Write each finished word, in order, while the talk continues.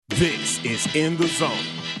This is In the Zone.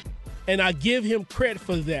 And I give him credit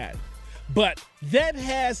for that. But that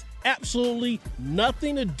has absolutely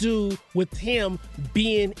nothing to do with him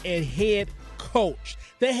being a head coach.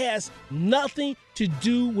 That has nothing to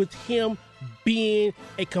do with him being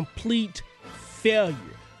a complete failure.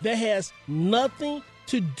 That has nothing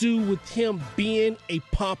to do with him being a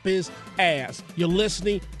pompous ass. You're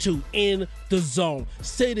listening to In the Zone.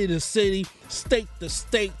 City to city, state to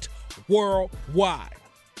state, worldwide.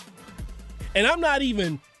 And I'm not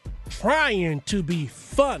even trying to be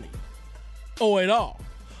funny or at all,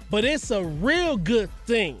 but it's a real good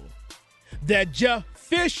thing that Jeff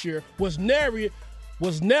Fisher was never,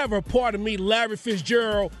 Larry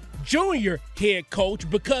Fitzgerald Jr. head coach,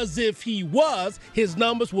 because if he was, his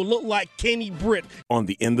numbers will look like Kenny Britt. On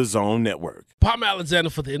the In the Zone Network. Palm Alexander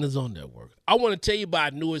for the In the Zone Network. I want to tell you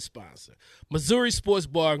about our newest sponsor, Missouri Sports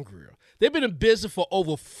Bar and Grill. They've been in business for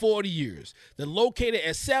over 40 years. They're located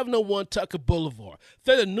at 701 Tucker Boulevard.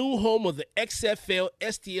 They're the new home of the XFL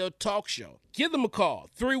STL Talk Show. Give them a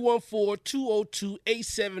call,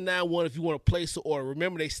 314-202-8791 if you want to place an order.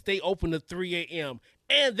 Remember, they stay open to 3 a.m.,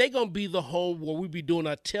 and they're going to be the home where we be doing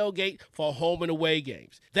our tailgate for home and away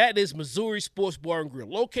games. That is Missouri Sports Bar and Grill,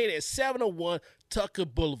 located at 701 Tucker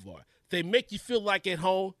Boulevard. They make you feel like at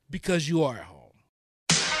home because you are at home.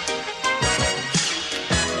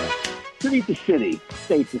 City to city,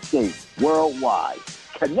 state to state, worldwide,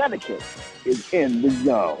 Connecticut is in the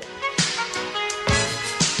zone.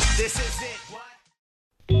 This is it. What?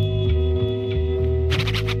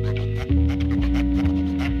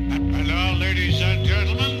 Hello, ladies and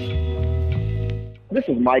gentlemen. This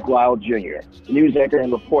is Mike Lyle Jr., news anchor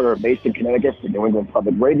and reporter based in Connecticut for New England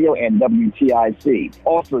Public Radio and WTIC.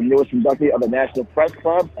 Also the newest inductee of the National Press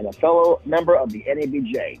Club and a fellow member of the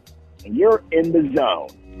NABJ. And you're in the zone.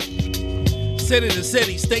 City to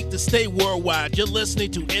city, state to state, worldwide. You're listening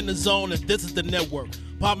to In the Zone, and this is the network.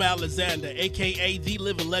 Palmer Alexander, a.k.a. The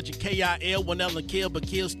Living Legend, K.I.L. One Ellen Kill, but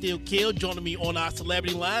Kill Still Kill. Joining me on our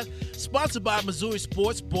Celebrity Line, sponsored by Missouri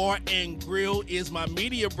Sports Bar and Grill, is my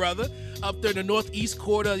media brother up there in the northeast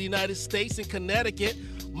quarter of the United States in Connecticut,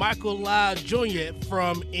 Michael Lyle Jr.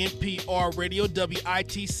 from NPR Radio,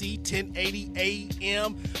 WITC 1080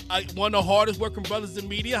 AM. One of the hardest working brothers in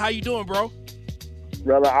media. How you doing, bro?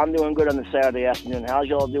 Brother, I'm doing good on the Saturday afternoon. How's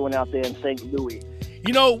y'all doing out there in St. Louis?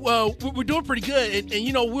 You know, we're doing pretty good. And,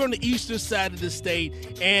 you know, we're on the eastern side of the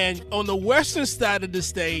state. And on the western side of the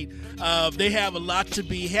state, they have a lot to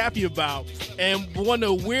be happy about. And one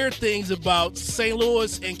of the weird things about St.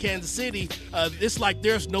 Louis and Kansas City, it's like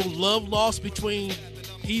there's no love lost between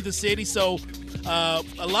either city. So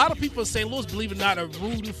a lot of people in St. Louis, believe it or not, are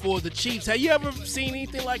rooting for the Chiefs. Have you ever seen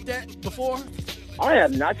anything like that before? I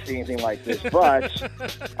have not seen anything like this, but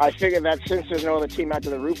I figure that since there's no other team out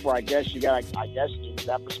to the root for, I guess from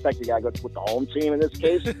that perspective, you got to go with the home team in this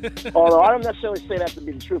case. Although I don't necessarily say that to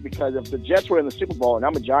be the truth, because if the Jets were in the Super Bowl and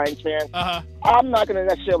I'm a Giants fan, I'm not going to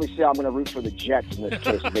necessarily say I'm going to root for the Jets in this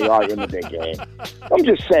case if they are in the big game. I'm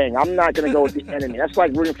just saying, I'm not going to go with the enemy. That's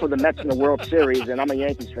like rooting for the Mets in the World Series and I'm a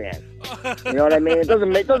Yankees fan. You know what I mean? It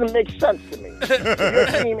doesn't make sense to me.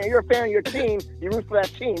 If you're a fan of your team, you root for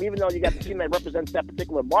that team, even though you got the team that represents that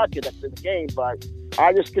particular market that's in the game. But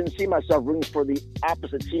I just couldn't see myself rooting for the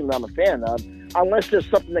opposite team that I'm a fan of, unless there's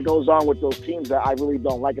something that goes on with those teams that I really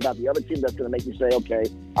don't like about the other team that's going to make me say, okay,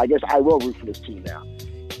 I guess I will root for this team now.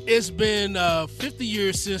 It's been 50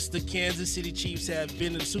 years since the Kansas City Chiefs have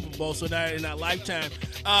been in the Super Bowl, so now in our lifetime.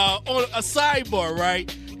 On a sidebar,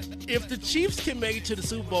 right? If the Chiefs can make it to the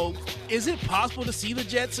Super Bowl, is it possible to see the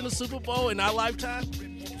Jets in the Super Bowl in our lifetime?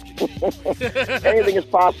 Anything is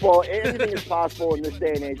possible. Anything is possible in this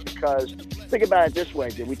day and age, because think about it this way.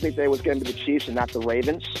 Did we think they was going to be the Chiefs and not the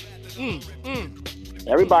Ravens?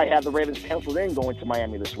 Everybody had the Ravens penciled in going to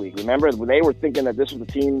Miami this week. Remember, they were thinking that this was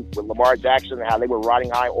the team with Lamar Jackson and how they were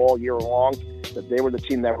riding high all year long, that they were the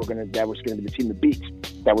team that was going to be the team to beat.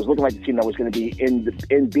 That was looking like the team that was going to be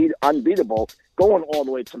unbeatable going all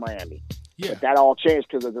the way to Miami. Yeah. But that all changed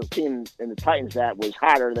because of the team in the Titans that was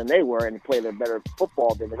hotter than they were and played a better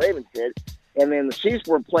football than the Ravens did. And then the Chiefs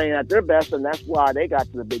were playing at their best, and that's why they got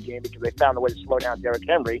to the big game, because they found a way to slow down Derrick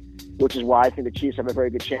Henry, which is why I think the Chiefs have a very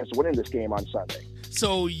good chance of winning this game on Sunday.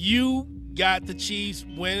 So you got the Chiefs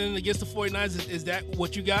winning against the 49ers. Is that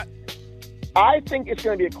what you got? I think it's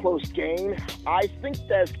going to be a close game. I think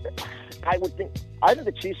the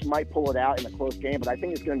Chiefs might pull it out in a close game, but I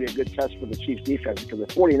think it's going to be a good test for the Chiefs defense, because the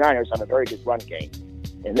 49ers have a very good run game.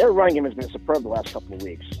 And their run game has been superb the last couple of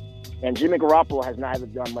weeks. And Jimmy Garoppolo has not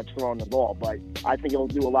even done much throwing the ball, but I think he'll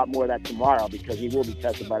do a lot more of that tomorrow, because he will be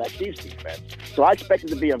tested by that Chiefs defense. So I expect it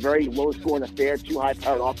to be a very low-scoring affair, two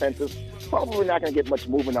high-powered offenses, probably not going to get much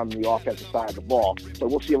movement on the offensive side of the ball. So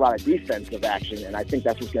we'll see a lot of defensive action, and I think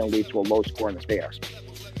that's what's going to lead to a low-scoring affair.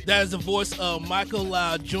 That is the voice of Michael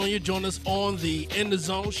Lyle Jr. Join us on the In the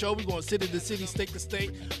Zone show. We're going city to city, state to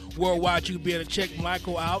state, worldwide. You'll be able to check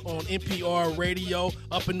Michael out on NPR Radio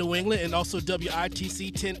up in New England and also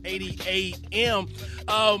WITC 1080 AM.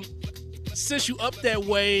 Since you up that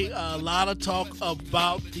way, a lot of talk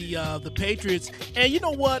about the Patriots. And you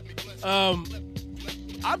know what?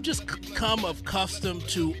 I've just come accustomed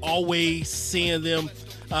to always seeing them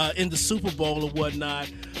in the Super Bowl or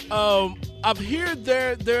whatnot. I've heard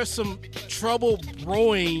there's some trouble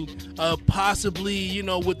brewing, possibly,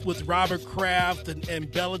 with Robert Kraft and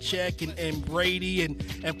Belichick and Brady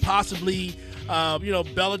and possibly,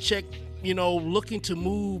 Belichick, looking to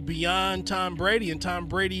move beyond Tom Brady and Tom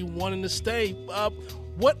Brady wanting to stay.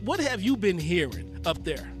 What have you been hearing up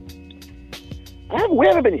there? We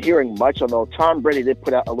haven't been hearing much, although Tom Brady did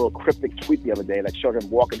put out a little cryptic tweet the other day that showed him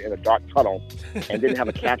walking in a dark tunnel and didn't have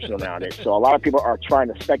a caption around it. So a lot of people are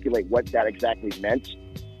trying to speculate what that exactly meant.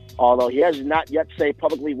 Although he has not yet said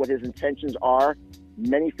publicly what his intentions are.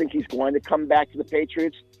 Many think he's going to come back to the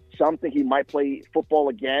Patriots. Some think he might play football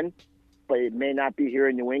again, but it may not be here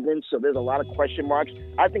in New England. So there's a lot of question marks.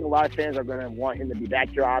 I think a lot of fans are going to want him to be back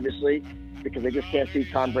here, obviously, because they just can't see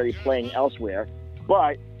Tom Brady playing elsewhere.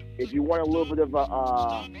 But if you want a little bit of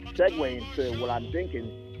a segue into what I'm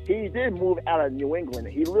thinking, he did move out of New England.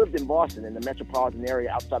 He lived in Boston, in the metropolitan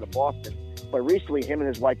area outside of Boston. But recently, him and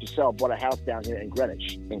his wife, Giselle, bought a house down here in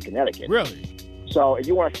Greenwich, in Connecticut. Really? So if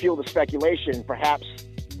you want to fuel the speculation, perhaps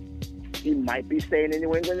he might be staying in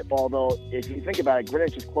New England. Although, if you think about it,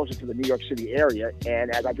 Greenwich is closer to the New York City area.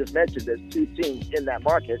 And as I just mentioned, there's two teams in that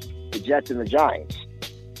market, the Jets and the Giants.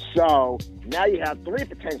 So now you have three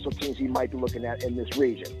potential teams he might be looking at in this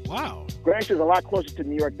region. Wow. Greenwich is a lot closer to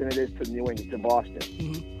New York than it is to New England, to Boston.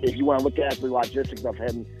 Mm-hmm. If you want to look at the logistics of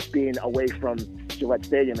him being away from Gillette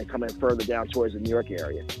Stadium and coming further down towards the New York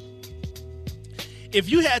area.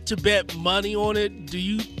 If you had to bet money on it, do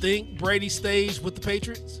you think Brady stays with the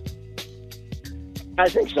Patriots? I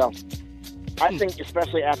think so. I think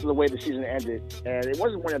especially after the way the season ended, and it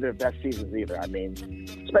wasn't one of their best seasons either. I mean,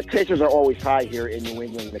 expectations are always high here in New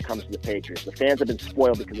England when it comes to the Patriots. The fans have been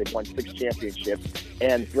spoiled because they've won 6 championships,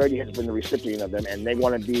 and Brady has been the recipient of them, and they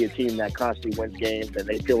want to be a team that constantly wins games, and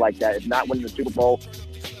they feel like that if not winning the Super Bowl,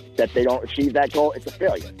 that they don't achieve that goal, it's a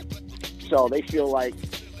failure. So they feel like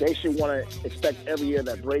they should want to expect every year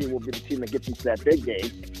that Brady will be the team that gets into that big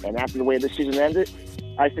game, and after the way this season ended,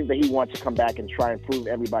 I think that he wants to come back and try and prove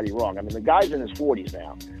everybody wrong. I mean, the guy's in his 40s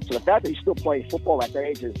now. So the fact that he's still playing football at that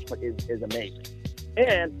age is amazing.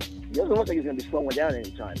 And he doesn't look like he's going to be slowing down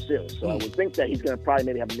anytime soon. So I would think that he's going to probably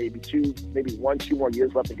maybe have maybe 1-2 more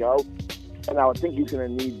years left to go. And I would think he's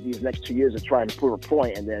going to need these next 2 years to try and prove a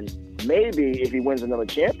point. And then maybe if he wins another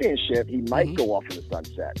championship, he might go off in the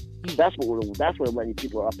sunset. That's what many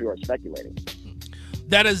people up here are speculating.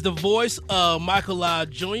 That is the voice of Michael Lyle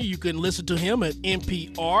Jr. You can listen to him at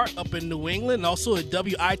NPR up in New England and also at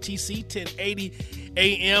WITC 1080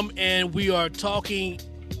 AM. And we are talking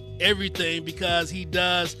everything because he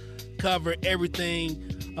does cover everything,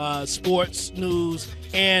 sports, news.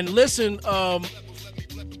 And listen, I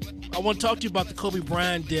want to talk to you about the Kobe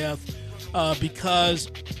Bryant death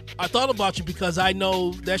because I thought about you because I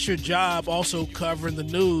know that's your job also covering the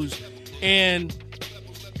news. And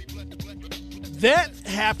that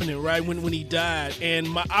happening right when he died, and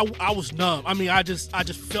I was numb. I mean, I just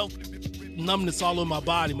felt numbness all over my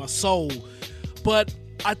body, my soul. But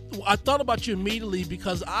I thought about you immediately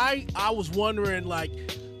because I was wondering, like,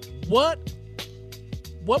 what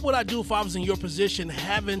would I do if I was in your position,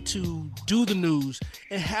 having to do the news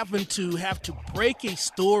and having to break a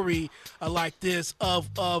story like this of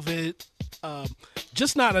it.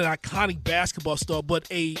 Just not an iconic basketball star,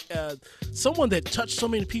 but someone that touched so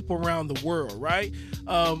many people around the world, right?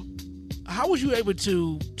 How was you able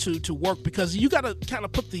to work? Because you got to kind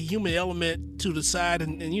of put the human element to the side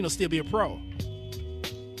and still be a pro.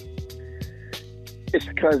 It's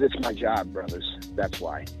because it's my job, brothers. That's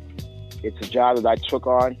why. It's a job that I took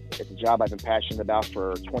on. It's a job I've been passionate about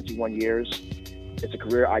for 21 years. It's a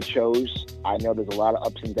career I chose. I know there's a lot of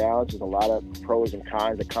ups and downs. There's a lot of pros and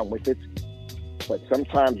cons that come with it. But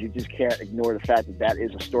sometimes you just can't ignore the fact that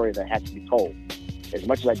is a story that has to be told. As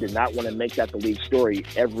much as I did not want to make that the lead story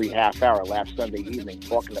every half hour last Sunday evening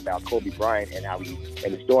talking about Kobe Bryant and how he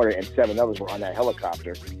and his daughter and 7 others were on that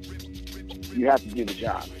helicopter, you have to do the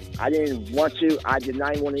job. I didn't want to. I did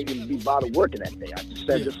not want to even be bothered working that day. I just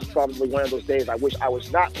said this is probably one of those days I wish I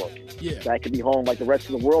was not working. That I could be home like the rest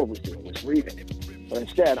of the world was doing, was grieving. But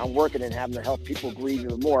instead, I'm working and having to help people grieve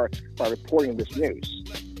even more by reporting this news.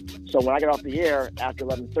 So when I got off the air after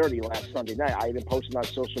 11:30 last Sunday night, I even posted on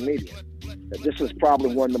social media that this is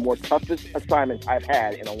probably one of the more toughest assignments I've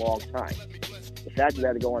had in a long time. The fact that I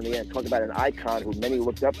had to go on the air and talk about an icon who many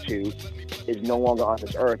looked up to is no longer on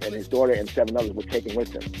this earth, and his daughter and 7 others were taken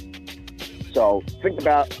with him. So think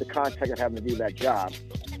about the context of having to do that job,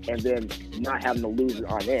 and then not having to lose it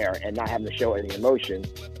on air and not having to show any emotion,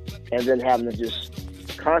 and then having to just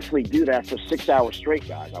constantly do that for 6 hours straight,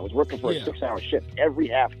 guys. I was working for a 6-hour shift every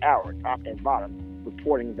half hour, top and bottom,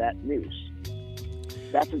 reporting that news.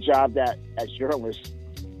 That's a job that, as journalists,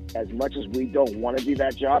 as much as we don't want to do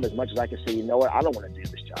that job, as much as I can say, you know what, I don't want to do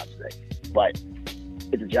this job today. But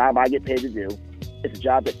it's a job I get paid to do. It's a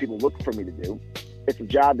job that people look for me to do. It's a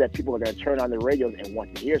job that people are going to turn on their radios and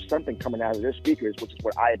want to hear something coming out of their speakers, which is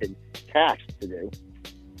what I have been tasked to do.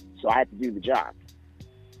 So I have to do the job.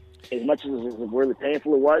 As much as really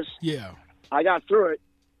painful it was, I got through it.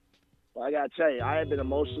 But I got to tell you, I have been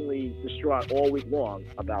emotionally distraught all week long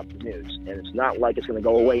about the news. And it's not like it's going to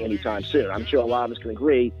go away anytime soon. I'm sure a lot of us can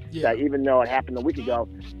agree that even though it happened a week ago,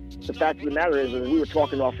 the fact of the matter is, and we were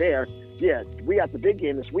talking off air, we got the big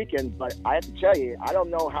game this weekend, but I have to tell you, I don't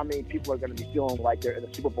know how many people are going to be feeling like they're in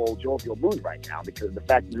the Super Bowl jovial mood right now, because the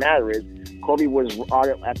fact of the matter is, Kobe was on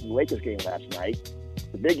it after the Lakers game last night.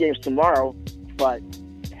 The big game's tomorrow, but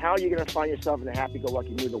how are you going to find yourself in a happy-go-lucky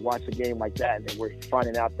mood to watch a game like that, and then we're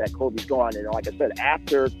finding out that Kobe's gone? And like I said,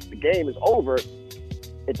 after the game is over,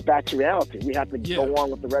 it's back to reality. We have to go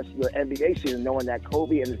on with the rest of the NBA season knowing that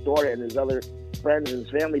Kobe and his daughter and his other friends and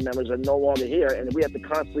his family members are no longer here, and we have to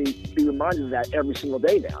constantly be reminded of that every single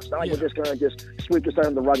day now. It's not like we're just going to just sweep this under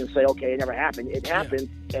the rug and say, okay, it never happened. It happened,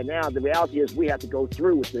 and now the reality is we have to go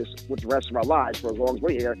through with this with the rest of our lives for as long as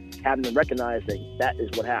we're here, having to recognize that is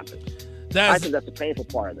what happened. I think that's the painful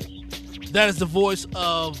part of this. That is the voice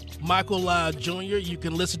of Michael Lyle Jr. You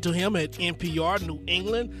can listen to him at NPR, New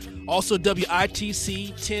England, also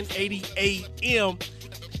WITC 1080 AM.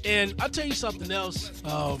 And I'll tell you something else.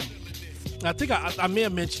 I think I may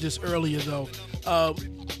have mentioned this earlier, though.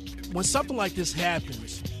 When something like this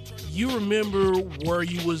happens, you remember where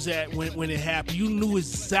you was at when it happened. You knew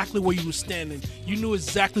exactly where you were standing. You knew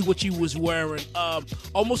exactly what you was wearing.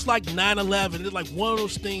 Almost like 9/11. It's like one of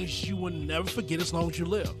those things you will never forget as long as you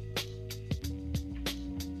live.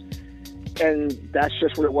 And that's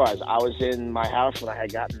just what it was. I was in my house when I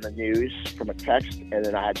had gotten the news from a text, and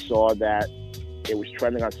then I had saw that it was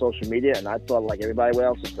trending on social media, and I thought, like everybody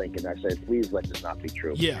else was thinking, I said, please let this not be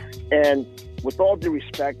true. And with all due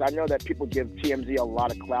respect, I know that people give TMZ a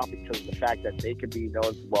lot of clout because of the fact that they could be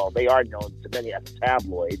known, they are known to many as a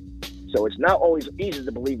tabloid. So it's not always easy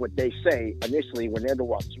to believe what they say initially when they're the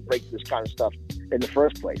ones who break this kind of stuff in the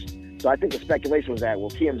first place. So I think the speculation was that,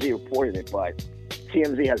 TMZ reported it, but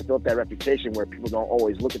TMZ has built that reputation where people don't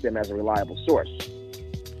always look at them as a reliable source.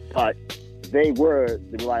 But they were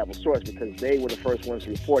the reliable source because they were the first ones to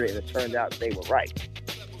report it, and it turned out they were right.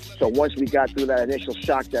 So once we got through that initial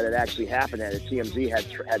shock that it actually happened, and TMZ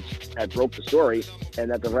had broke the story,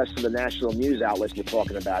 and that the rest of the national news outlets were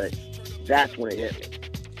talking about it, that's when it hit me.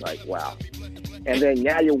 Like, wow. And then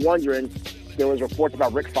now you're wondering, there was reports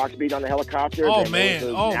about Rick Fox being on the helicopter. Oh,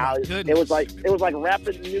 man. My goodness. It was like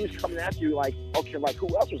rapid news coming at you, like, okay, like who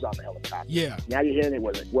else was on the helicopter? Yeah. Now you're hearing it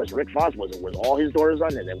was Rick Fox, was all his daughters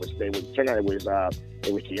on it? It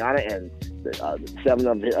was Gianna and the 7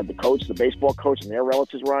 of the coach, the baseball coach, and their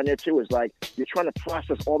relatives were on there too. It's like you're trying to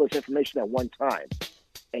process all this information at one time,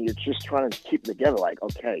 and you're just trying to keep it together. Like,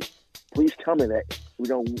 okay, please tell me that we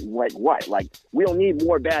don't like what? Like, we don't need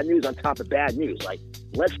more bad news on top of bad news. Like,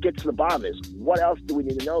 let's get to the bottom of this. What else do we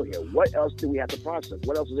need to know here? What else do we have to process?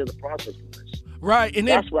 What else is there to process from this? Right, and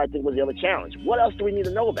that's what I think was the other challenge. What else do we need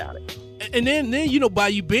to know about it? And then by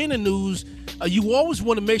you being in the news, you always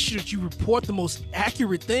want to make sure that you report the most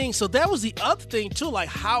accurate thing. So that was the other thing too. Like,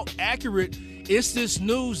 how accurate is this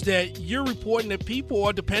news that you're reporting that people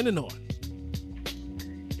are depending on?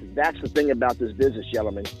 That's the thing about this business,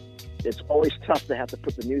 gentlemen. It's always tough to have to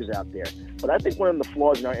put the news out there. But I think one of the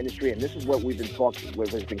flaws in our industry, and this is what we've been talking, what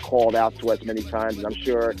has been called out to us many times, and I'm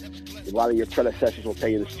sure a lot of your predecessors will tell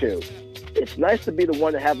you this too. It's nice to be the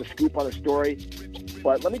one to have the scoop on a story,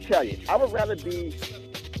 but let me tell you, I would rather be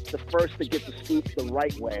the first to get the scoop the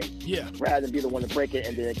right way, rather than be the one to break it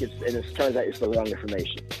and then it turns out it's the wrong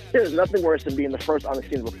information. There's nothing worse than being the first on the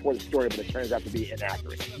scene to report a story, but it turns out to be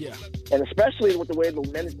inaccurate. Yeah. And especially with the way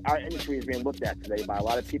our industry is being looked at today by a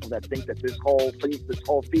lot of people that think that this whole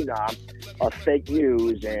phenom of fake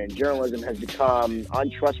news and journalism has become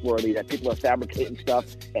untrustworthy, that people are fabricating stuff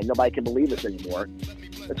and nobody can believe this anymore.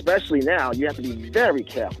 Especially now, you have to be very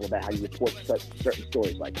careful about how you report certain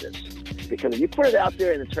stories like this. Because if you put it out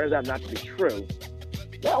there and it turns out not to be true,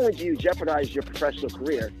 not only do you jeopardize your professional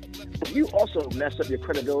career, but you also mess up your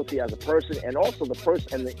credibility as a person, and also the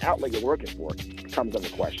person and the outlet you're working for comes under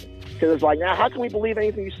question. Because it's like, now, how can we believe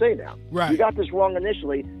anything you say now? Right. You got this wrong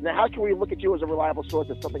initially. Now, how can we look at you as a reliable source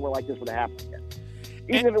if something like this would have happened again?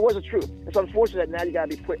 Even if it was the truth. It's unfortunate that now you got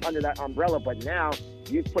to be put under that umbrella, but now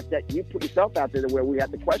you put yourself out there to where we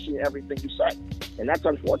have to question everything you say. And that's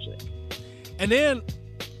unfortunate. And then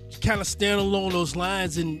kind of staying along those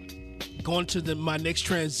lines and going to my next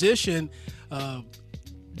transition,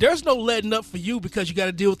 there's no letting up for you because you got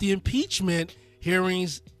to deal with the impeachment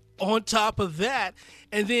hearings on top of that.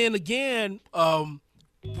 And then again,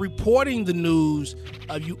 reporting the news,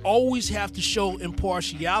 you always have to show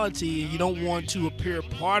impartiality. You don't want to appear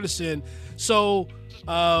partisan. So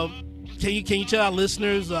can you tell our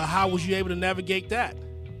listeners how was you able to navigate that?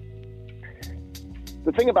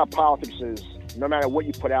 The thing about politics is no matter what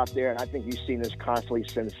you put out there, and I think you've seen this constantly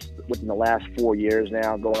since within the last 4 years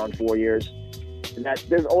now, going on 4 years, and that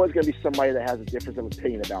there's always going to be somebody that has a difference of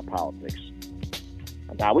opinion about politics.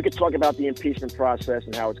 Now, we could talk about the impeachment process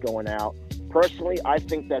and how it's going out. Personally, I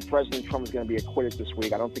think that President Trump is going to be acquitted this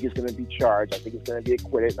week. I don't think he's going to be charged. I think he's going to be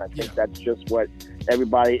acquitted, and I think that's just what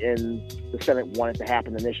everybody in the Senate wanted to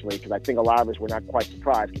happen initially, because I think a lot of us were not quite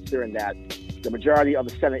surprised, considering that the majority of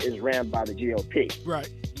the Senate is ran by the GOP. Right.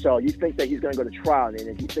 So you think that he's going to go to trial, and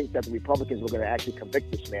if you think that the Republicans were going to actually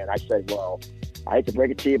convict this man, I said, well, I hate to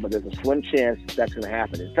break it to you, but there's a slim chance that's going to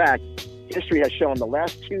happen. In fact, history has shown the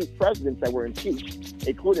last two presidents that were impeached,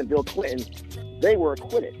 including Bill Clinton, they were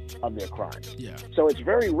acquitted of their crimes. Yeah. So it's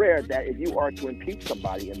very rare that if you are to impeach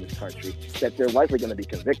somebody in this country, that they're likely going to be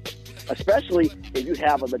convicted, especially if you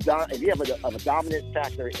have a dominant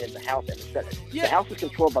factor in the House and the Senate. Yeah. The House is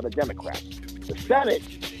controlled by the Democrats. The Senate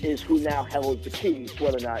is who now holds the keys to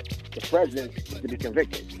whether or not the president is to be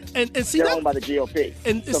convicted. And see, they're owned by the GOP.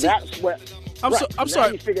 And so see, that's what. I'm now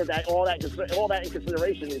sorry. You figure that all that in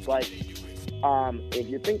consideration is like, if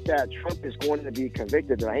you think that Trump is going to be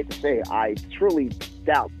convicted, then I hate to say it, I truly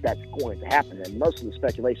doubt that's going to happen. And most of the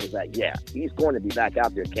speculation is that, he's going to be back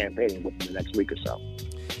out there campaigning within the next week or so.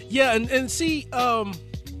 Yeah, and see, that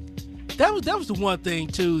was the one thing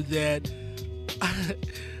too that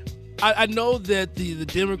I know that the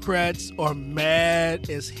Democrats are mad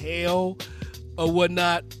as hell or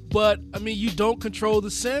whatnot, but I mean, you don't control the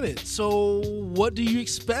Senate, so what do you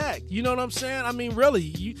expect? You know what I'm saying? I mean, really,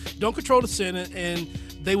 you don't control the Senate, and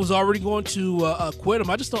they was already going to acquit him.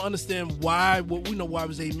 I just don't understand why. Well, we know why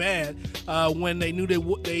was they mad when they knew they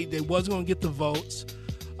wasn't going to get the votes,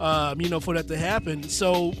 for that to happen.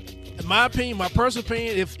 So, in my opinion, my personal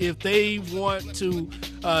opinion, if they want to,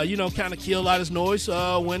 kind of kill out his noise,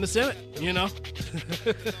 win the Senate,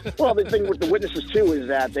 Well, the thing with the witnesses, too, is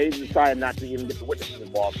that they decided not to even get the witnesses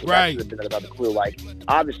involved. So right. That should have been another clue. Like,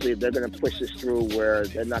 obviously, they're going to push this through where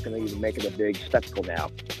they're not going to even make it a big spectacle now.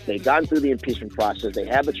 They've gone through the impeachment process. They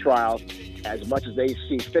have the trial as much as they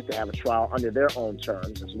see fit to have a trial under their own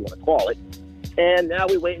terms, as we want to call it. And now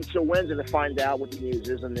we wait until Wednesday to find out what the news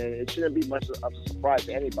is, and it shouldn't be much of a surprise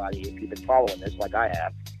to anybody if you've been following this like I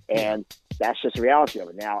have. And that's just the reality of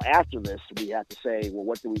it. Now, after this, we have to say, well,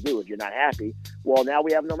 what do we do if you're not happy? Well, now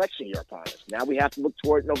we have an election year upon us. Now we have to look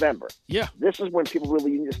toward November. Yeah. This is when people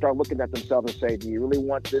really need to start looking at themselves and say, do you really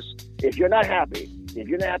want this? If you're not happy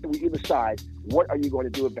with either side, what are you going to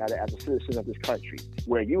do about it as a citizen of this country,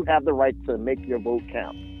 where you have the right to make your vote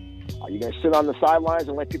count? Are you going to sit on the sidelines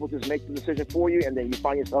and let people just make the decision for you, and then you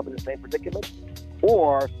find yourself in the same predicament?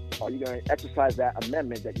 Or are you going to exercise that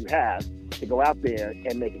amendment that you have to go out there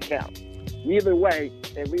and make it count? Either way,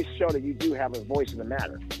 at least show that you do have a voice in the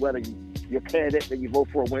matter. Whether your candidate that you vote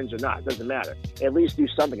for wins or not, it doesn't matter. At least do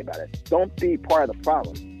something about it. Don't be part of the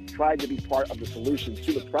problem. Try to be part of the solution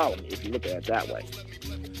to the problem, if you look at it that way.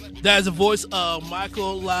 That is the voice of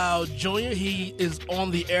Michael Lyle Jr. He is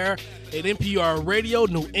on the air at NPR Radio,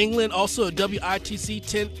 New England, also at WITC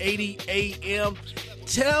 1080 AM.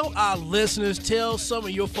 Tell our listeners, tell some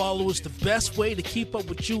of your followers the best way to keep up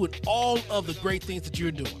with you and all of the great things that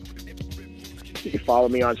you're doing. You can follow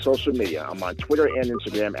me on social media. I'm on Twitter and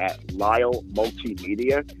Instagram at Lyle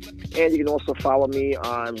Multimedia. And you can also follow me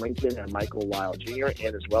on LinkedIn at Michael Lyle Jr.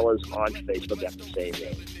 and as well as on Facebook at the same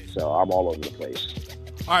name. So I'm all over the place.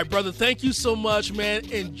 All right, brother, thank you so much, man.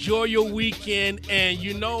 Enjoy your weekend. And,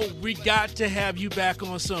 we got to have you back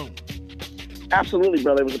on soon. Absolutely,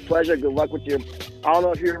 brother. It was a pleasure. Good luck with your – I don't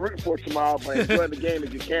know if you're rooting for tomorrow, but enjoy the game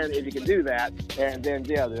if you can do that. And then,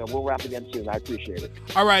 we'll wrap again soon. I appreciate it.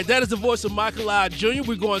 All right, that is the voice of Michael Lyle Jr.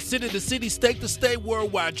 We're going city to city, state to state,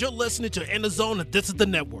 worldwide. You're listening to In the Zone, and this is the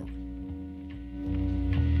network.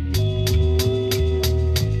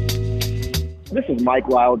 This is Mike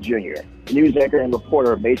Lyle Jr. news anchor and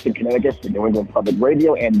reporter based in Connecticut for New England Public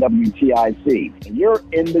Radio and WTIC. And you're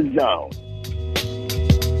in the zone.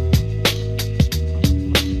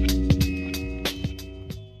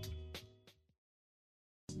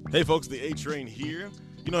 Hey folks, the A-Train here.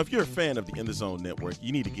 You know, if you're a fan of the In the Zone Network,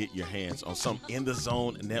 you need to get your hands on some In the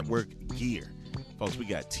Zone Network gear. Folks, we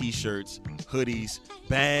got t-shirts, hoodies,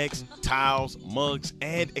 bags, towels, mugs,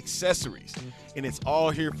 and accessories. And it's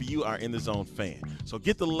all here for you, our In the Zone fan. So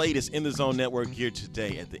get the latest In the Zone Network gear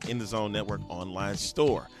today at the In the Zone Network online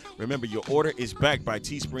store. Remember, your order is backed by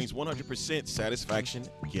Teespring's 100% satisfaction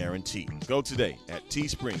guarantee. Go today at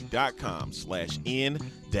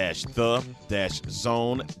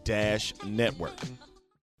teespring.com/in-the-zone-network.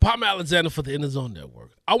 Palm Alexander for the In the Zone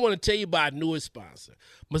Network. I want to tell you about our newest sponsor,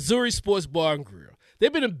 Missouri Sports Bar and Grill.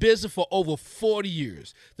 They've been in business for over 40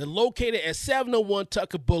 years. They're located at 701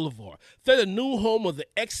 Tucker Boulevard. They're the new home of the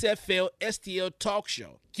XFL STL Talk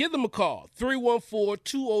Show. Give them a call,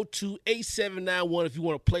 314-202-8791 if you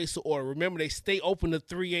want to place an order. Remember, they stay open to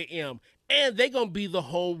 3 a.m., and they're going to be the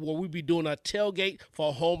home where we be doing our tailgate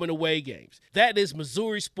for home and away games. That is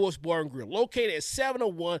Missouri Sports Bar and Grill, located at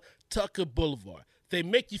 701 Tucker Boulevard. They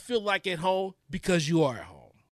make you feel like at home because you are at home.